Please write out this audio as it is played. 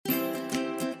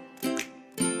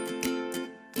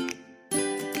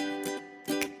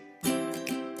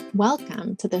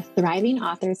Welcome to the Thriving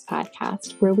Authors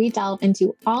Podcast, where we delve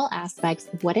into all aspects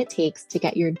of what it takes to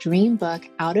get your dream book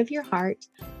out of your heart,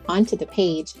 onto the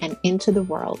page, and into the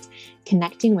world,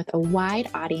 connecting with a wide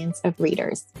audience of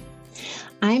readers.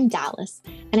 I'm Dallas,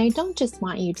 and I don't just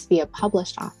want you to be a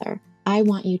published author. I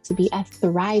want you to be a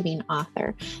thriving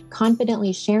author,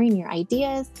 confidently sharing your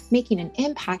ideas, making an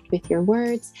impact with your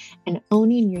words, and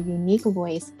owning your unique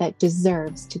voice that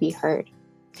deserves to be heard.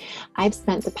 I've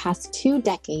spent the past 2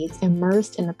 decades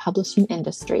immersed in the publishing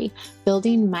industry,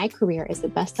 building my career as a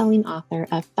best-selling author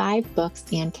of 5 books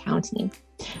and counting.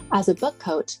 As a book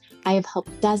coach, I have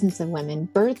helped dozens of women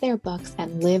birth their books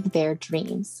and live their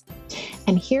dreams.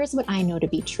 And here's what I know to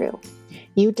be true.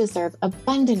 You deserve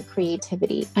abundant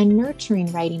creativity, a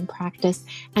nurturing writing practice,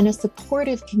 and a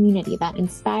supportive community that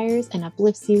inspires and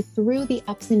uplifts you through the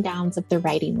ups and downs of the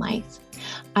writing life.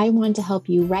 I want to help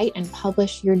you write and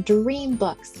publish your dream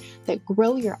books that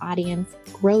grow your audience,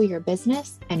 grow your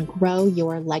business, and grow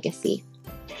your legacy.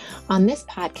 On this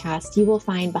podcast, you will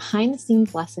find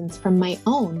behind-the-scenes lessons from my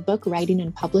own book writing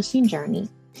and publishing journey,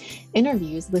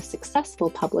 interviews with successful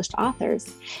published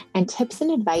authors, and tips and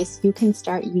advice you can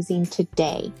start using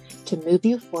today to move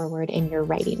you forward in your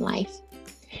writing life.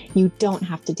 You don't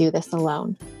have to do this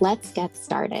alone. Let's get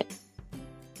started.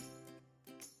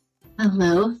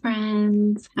 Hello,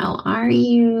 friends. How are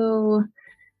you?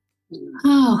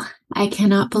 Oh, I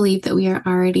cannot believe that we are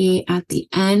already at the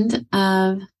end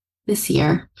of this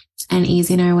year and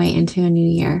easing our way into a new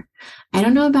year. I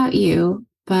don't know about you,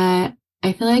 but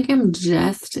I feel like I'm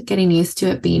just getting used to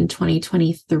it being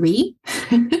 2023.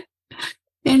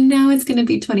 And now it's going to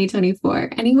be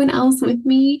 2024. Anyone else with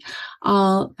me?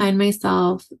 I'll find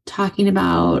myself talking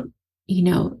about,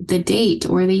 the date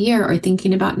or the year or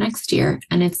thinking about next year.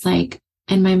 And it's like,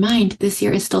 in my mind, this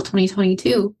year is still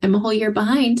 2022. I'm a whole year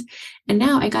behind. And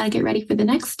now I got to get ready for the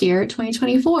next year,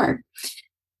 2024.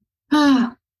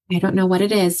 I don't know what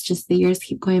it is. Just the years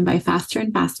keep going by faster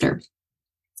and faster.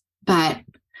 But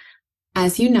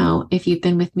as you know, if you've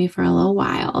been with me for a little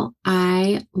while,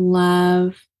 I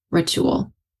love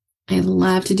ritual. I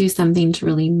love to do something to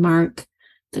really mark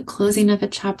the closing of a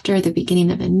chapter, the beginning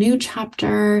of a new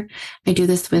chapter. I do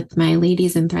this with my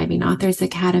Ladies in Thriving Authors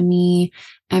Academy.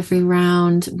 Every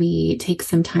round, we take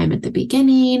some time at the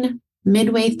beginning,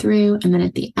 midway through, and then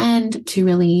at the end to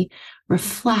really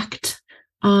reflect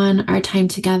on our time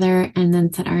together and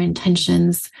then set our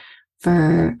intentions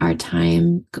for our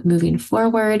time moving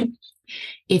forward.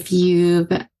 If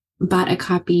you've bought a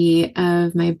copy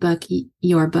of my book,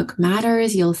 Your Book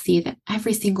Matters, you'll see that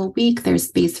every single week there's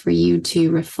space for you to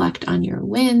reflect on your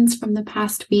wins from the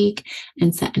past week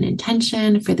and set an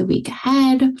intention for the week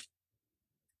ahead.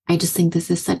 I just think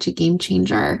this is such a game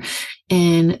changer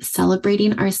in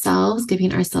celebrating ourselves,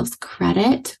 giving ourselves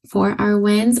credit for our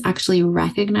wins, actually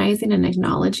recognizing and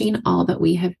acknowledging all that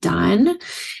we have done,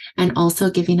 and also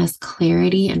giving us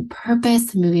clarity and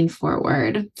purpose moving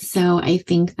forward. So I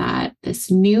think that this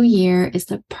new year is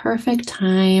the perfect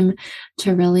time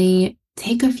to really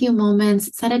take a few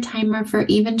moments, set a timer for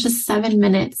even just 7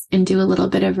 minutes and do a little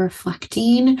bit of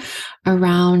reflecting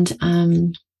around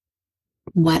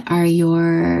what are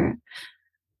your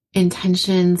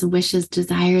intentions, wishes,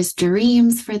 desires,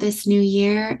 dreams for this new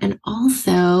year, and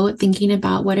also thinking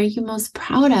about what are you most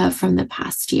proud of from the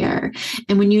past year.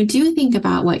 And when you do think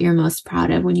about what you're most proud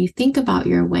of, when you think about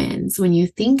your wins, when you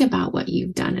think about what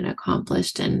you've done and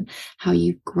accomplished and how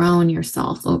you've grown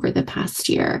yourself over the past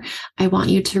year, I want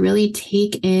you to really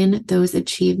take in those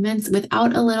achievements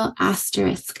without a little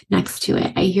asterisk next to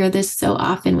it. I hear this so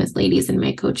often with ladies in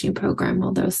my coaching program,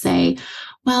 where they'll say,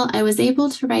 well, I was able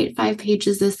to write 5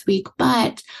 pages this week,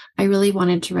 but I really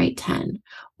wanted to write 10.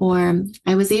 Or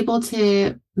I was able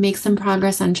to make some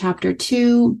progress on chapter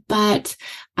 2, but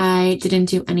I didn't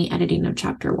do any editing of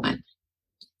chapter 1.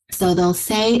 So they'll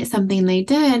say something they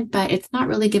did, but it's not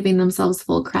really giving themselves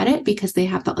full credit because they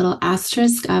have that little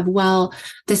asterisk of, well,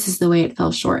 this is the way it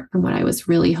fell short from what I was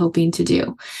really hoping to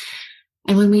do.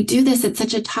 And when we do this, it's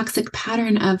such a toxic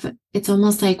pattern of, it's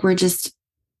almost like we're just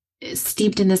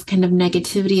steeped in this kind of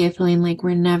negativity of feeling like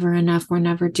we're never enough, we're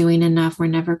never doing enough, we're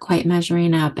never quite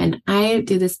measuring up. And I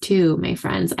do this too, my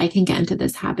friends. I can get into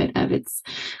this habit of, it's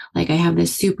like I have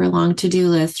this super long to-do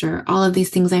list or all of these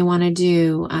things I want to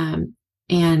do.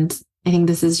 And I think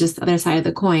this is just the other side of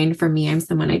the coin. For me, I'm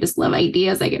someone, I just love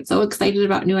ideas. I get so excited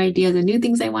about new ideas and new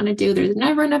things I want to do. There's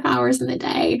never enough hours in the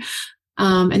day.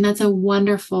 And that's a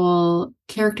wonderful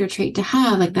character trait to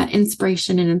have, like that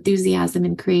inspiration and enthusiasm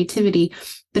and creativity.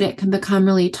 But it can become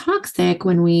really toxic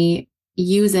when we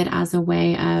use it as a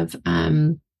way of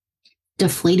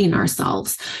deflating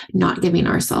ourselves, not giving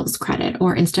ourselves credit,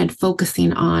 or instead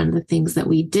focusing on the things that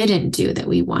we didn't do that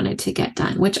we wanted to get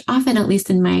done, which often, at least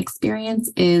in my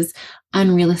experience, is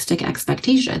unrealistic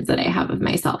expectations that I have of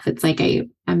myself. It's like I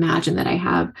imagine that I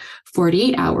have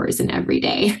 48 hours in every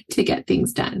day to get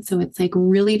things done. So it's like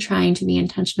really trying to be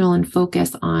intentional and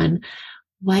focus on,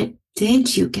 what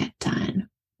did you get done?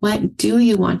 What do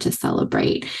you want to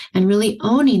celebrate? And really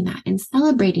owning that and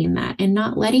celebrating that, and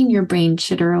not letting your brain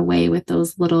chitter away with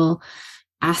those little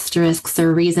asterisks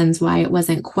or reasons why it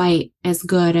wasn't quite as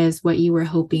good as what you were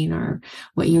hoping or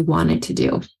what you wanted to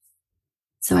do.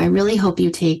 So I really hope you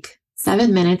take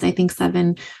 7 minutes. I think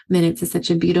 7 minutes is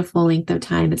such a beautiful length of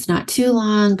time. It's not too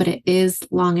long, but it is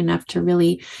long enough to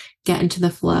really get into the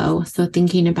flow. So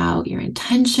thinking about your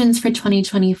intentions for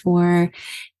 2024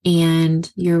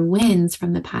 and your wins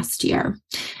from the past year.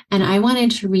 And I wanted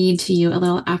to read to you a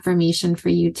little affirmation for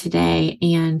you today,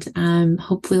 and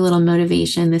hopefully a little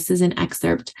motivation. This is an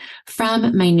excerpt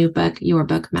from my new book, Your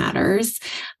Book Matters.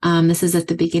 This is at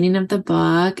the beginning of the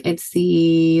book. This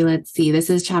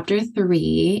is chapter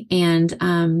 3.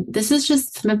 And this is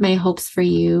just some of my hopes for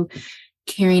you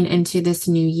carrying into this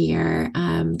new year,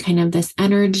 kind of this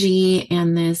energy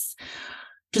and this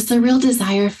just a real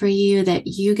desire for you that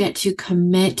you get to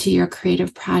commit to your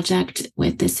creative project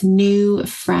with this new,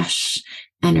 fresh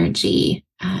energy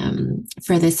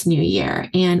for this new year.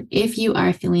 And if you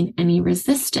are feeling any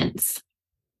resistance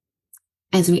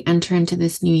as we enter into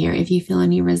this new year, if you feel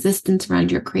any resistance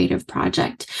around your creative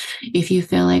project, if you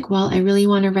feel like, well, I really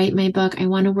want to write my book, I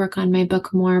want to work on my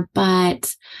book more,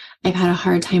 but I've had a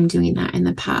hard time doing that in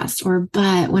the past,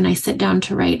 but when I sit down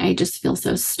to write, I just feel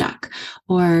so stuck,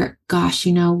 or gosh,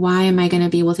 why am I going to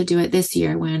be able to do it this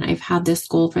year when I've had this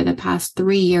goal for the past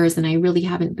 3 years and I really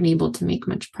haven't been able to make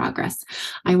much progress?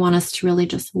 I want us to really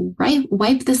just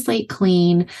wipe the slate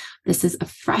clean. This is a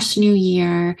fresh new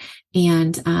year.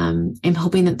 And I'm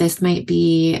hoping that this might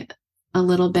be a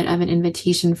little bit of an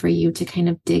invitation for you to kind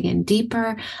of dig in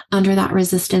deeper under that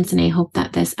resistance. And I hope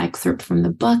that this excerpt from the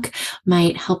book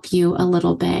might help you a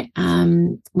little bit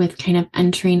with kind of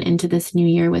entering into this new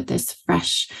year with this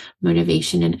fresh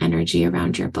motivation and energy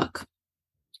around your book.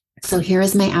 So here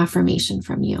is my affirmation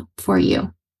for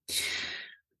you.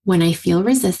 When I feel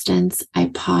resistance,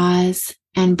 I pause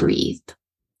and breathe.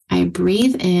 I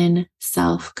breathe in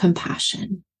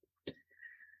self-compassion.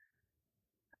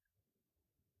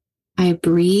 I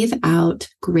breathe out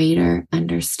greater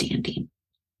understanding.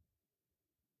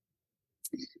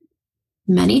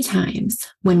 Many times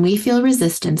when we feel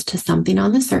resistance to something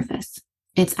on the surface,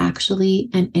 it's actually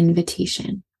an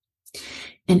invitation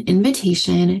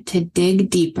to dig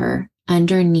deeper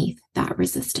underneath that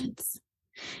resistance,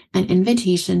 an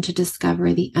invitation to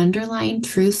discover the underlying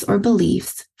truths or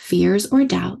beliefs, fears or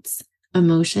doubts,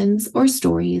 emotions or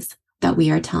stories that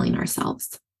we are telling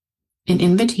ourselves. An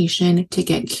invitation to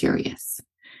get curious.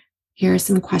 Here are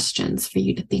some questions for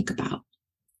you to think about.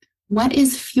 What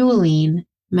is fueling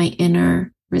my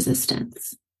inner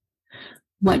resistance?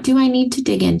 What do I need to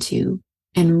dig into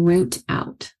and root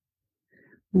out?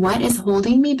 What is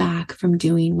holding me back from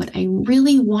doing what I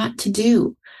really want to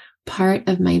do, part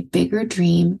of my bigger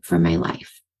dream for my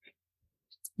life?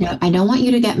 Now, I don't want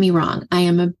you to get me wrong. I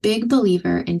am a big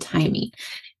believer in timing.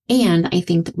 And I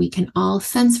think that we can all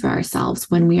sense for ourselves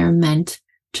when we are meant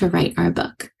to write our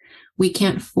book. We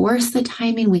can't force the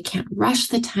timing. We can't rush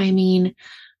the timing.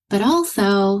 But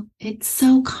also, it's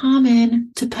so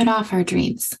common to put off our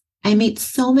dreams. I meet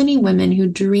so many women who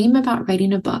dream about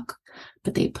writing a book,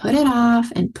 but they put it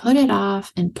off and put it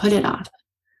off and put it off.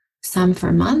 Some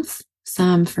for months,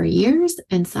 some for years,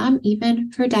 and some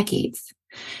even for decades.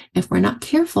 If we're not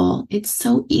careful, it's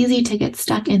so easy to get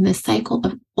stuck in this cycle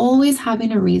of always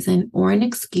having a reason or an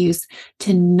excuse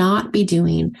to not be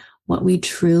doing what we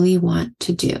truly want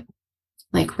to do,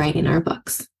 like writing our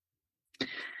books.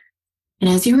 And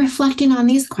as you're reflecting on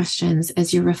these questions,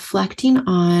 as you're reflecting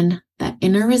on that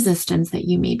inner resistance that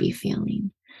you may be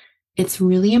feeling, it's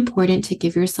really important to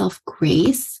give yourself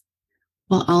grace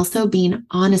while also being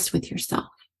honest with yourself.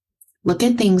 Look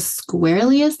at things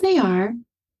squarely as they are.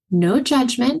 No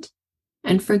judgment,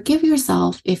 and forgive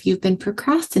yourself if you've been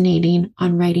procrastinating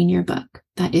on writing your book.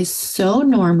 That is so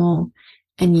normal,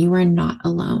 and you are not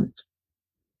alone.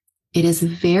 It is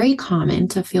very common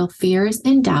to feel fears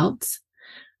and doubts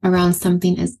around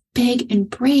something as big and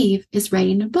brave as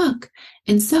writing a book.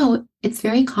 And so it's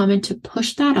very common to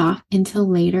push that off until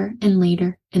later and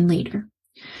later and later.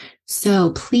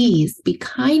 So please be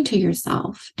kind to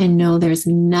yourself and know there's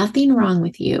nothing wrong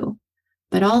with you,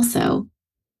 but also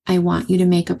I want you to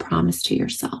make a promise to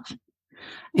yourself.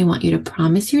 I want you to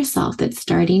promise yourself that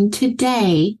starting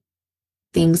today,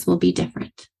 things will be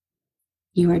different.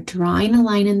 You are drawing a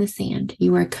line in the sand.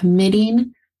 You are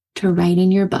committing to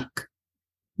writing your book,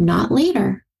 not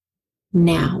later,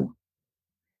 now.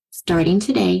 Starting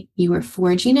today, you are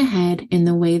forging ahead in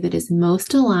the way that is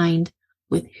most aligned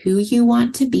with who you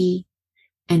want to be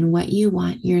and what you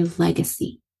want your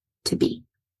legacy to be.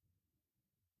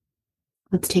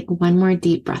 Let's take one more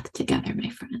deep breath together, my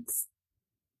friends.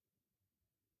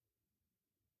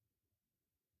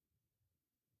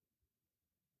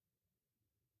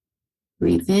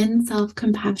 Breathe in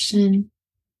self-compassion,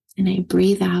 and I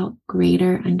breathe out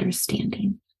greater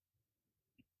understanding.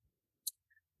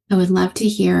 I would love to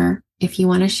hear if you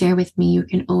want to share with me. You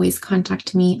can always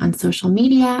contact me on social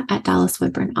media at Dallas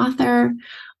Woodburn Author,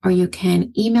 or you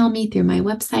can email me through my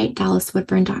website,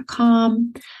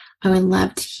 dallaswoodburn.com. I would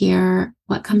love to hear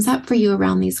what comes up for you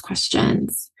around these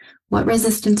questions. What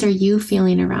resistance are you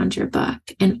feeling around your book?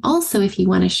 And also, if you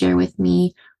want to share with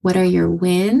me, what are your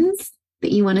wins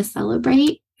that you want to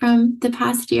celebrate from the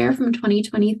past year, from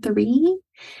 2023?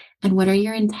 And what are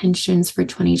your intentions for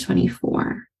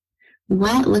 2024?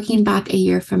 What, looking back a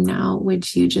year from now,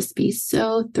 would you just be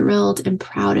so thrilled and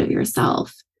proud of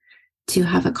yourself to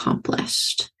have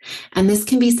accomplished? And this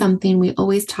can be something we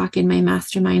always talk in my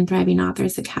Mastermind Thriving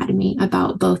Authors Academy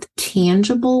about, both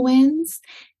tangible wins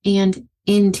and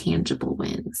intangible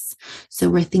wins. So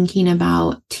we're thinking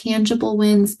about tangible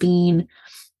wins being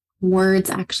words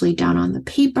actually down on the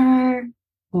paper,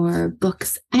 or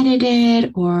books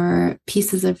edited, or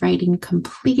pieces of writing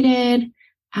completed,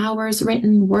 hours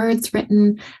written, words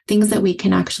written, things that we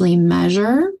can actually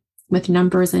measure with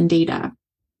numbers and data.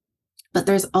 But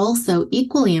there's also,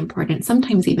 equally important,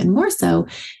 sometimes even more so,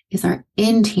 is our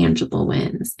intangible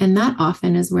wins. And that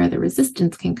often is where the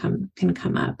resistance can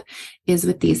come up, is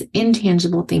with these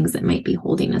intangible things that might be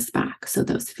holding us back. So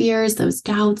those fears, those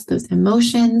doubts, those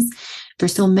emotions. For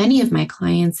so many of my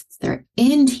clients, it's their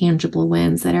intangible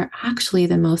wins that are actually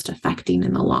the most affecting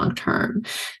in the long term.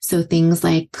 So things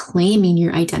like claiming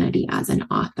your identity as an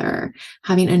author,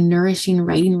 having a nourishing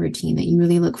writing routine that you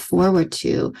really look forward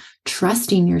to,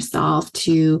 trusting yourself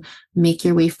to make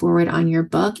your way forward on your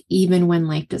book, even when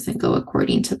life doesn't go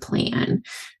according to plan.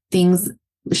 Things,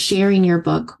 sharing your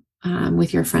book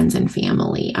with your friends and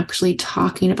family, actually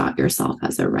talking about yourself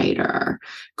as a writer,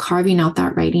 carving out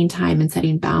that writing time and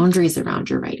setting boundaries around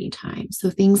your writing time. So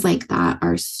things like that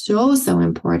are so, so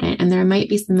important. And there might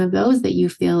be some of those that you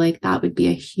feel like that would be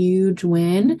a huge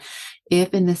win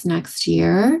if in this next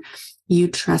year you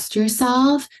trust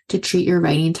yourself to treat your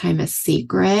writing time as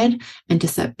sacred and to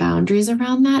set boundaries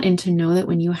around that, and to know that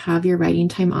when you have your writing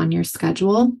time on your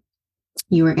schedule,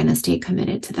 you are going to stay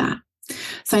committed to that.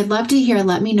 So I'd love to hear,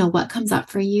 let me know what comes up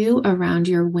for you around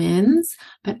your wins,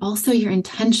 but also your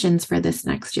intentions for this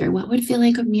next year. What would feel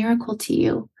like a miracle to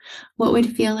you? What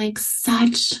would feel like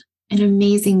such an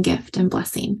amazing gift and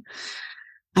blessing?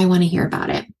 I want to hear about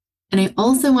it. And I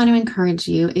also want to encourage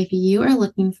you, if you are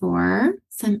looking for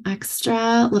some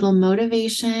extra little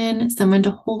motivation, someone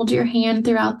to hold your hand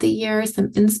throughout the year,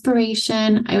 some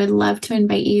inspiration, I would love to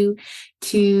invite you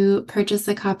to purchase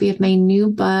a copy of my new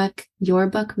book, Your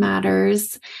Book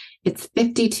Matters. It's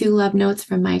 52 love notes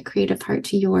from my creative heart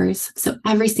to yours. So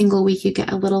every single week you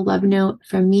get a little love note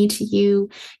from me to you.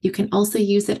 You can also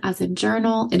use it as a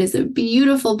journal. It is a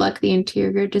beautiful book. The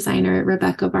interior designer,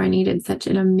 Rebecca Barney, did such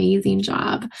an amazing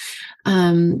job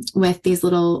with these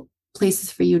little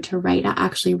places for you to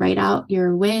actually write out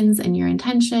your wins and your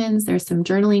intentions. There's some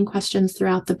journaling questions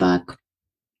throughout the book.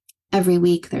 Every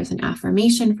week there's an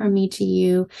affirmation from me to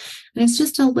you. And it's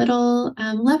just a little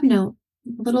love note,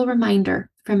 a little reminder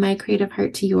from my creative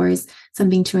heart to yours,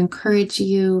 something to encourage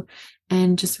you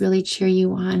and just really cheer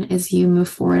you on as you move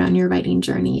forward on your writing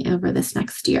journey over this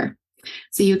next year.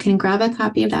 So you can grab a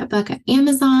copy of that book at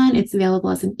Amazon. It's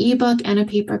available as an ebook and a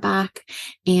paperback.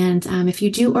 And if you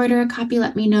do order a copy,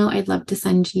 let me know. I'd love to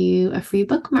send you a free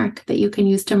bookmark that you can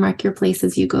use to mark your place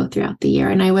as you go throughout the year.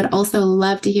 And I would also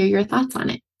love to hear your thoughts on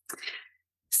it.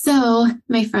 So,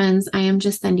 my friends, I am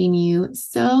just sending you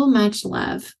so much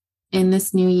love in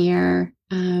this new year.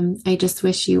 I just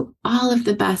wish you all of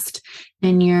the best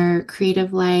in your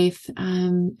creative life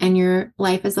and your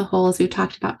life as a whole. As we've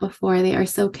talked about before, they are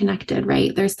so connected,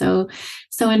 right? They're so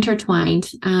intertwined.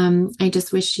 I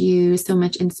just wish you so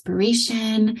much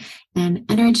inspiration and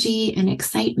energy and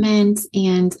excitement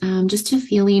and just a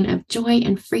feeling of joy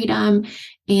and freedom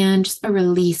and just a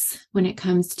release when it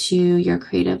comes to your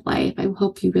creative life. I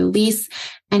hope you release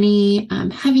any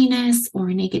heaviness or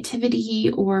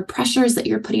negativity or pressures that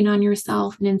you're putting on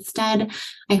yourself. And instead,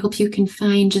 I hope you can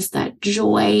find just that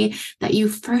joy that you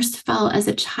first felt as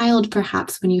a child,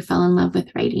 perhaps when you fell in love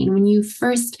with writing, when you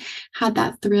first had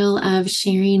that thrill of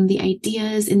sharing the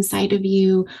ideas inside of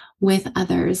you with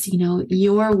others,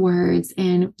 your words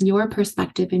and your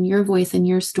perspective and your voice and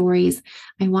your stories.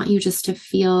 I want you just to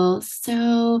feel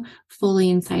so fully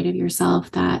inside of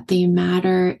yourself that they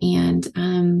matter,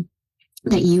 and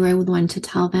that you are the one to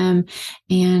tell them,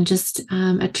 and just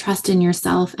a trust in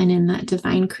yourself and in that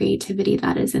divine creativity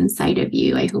that is inside of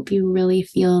you. I hope you really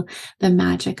feel the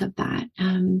magic of that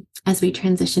as we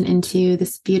transition into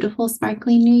this beautiful,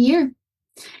 sparkling new year.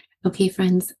 Okay,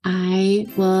 friends, I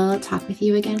will talk with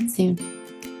you again soon.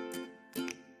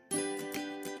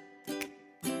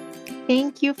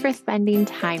 Thank you for spending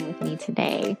time with me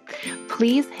today.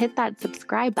 Please hit that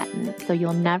subscribe button so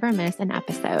you'll never miss an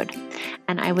episode.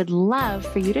 And I would love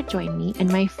for you to join me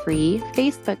in my free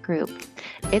Facebook group.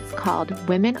 It's called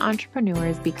Women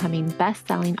Entrepreneurs Becoming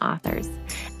Best-Selling Authors.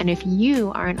 And if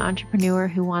you are an entrepreneur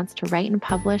who wants to write and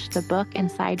publish the book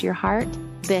inside your heart,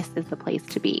 this is the place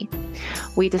to be.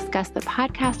 We discuss the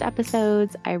podcast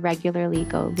episodes. I regularly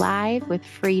go live with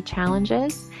free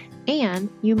challenges. And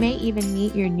you may even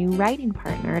meet your new writing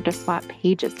partner to swap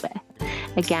pages with.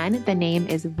 Again, the name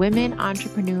is Women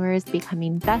Entrepreneurs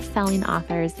Becoming Best-Selling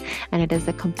Authors, and it is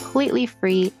a completely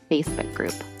free Facebook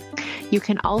group. You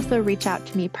can also reach out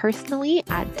to me personally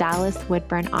at Dallas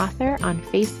Woodburn Author on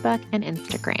Facebook and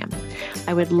Instagram.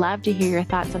 I would love to hear your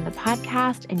thoughts on the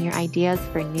podcast and your ideas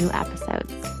for new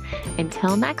episodes.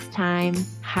 Until next time,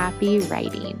 happy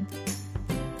writing.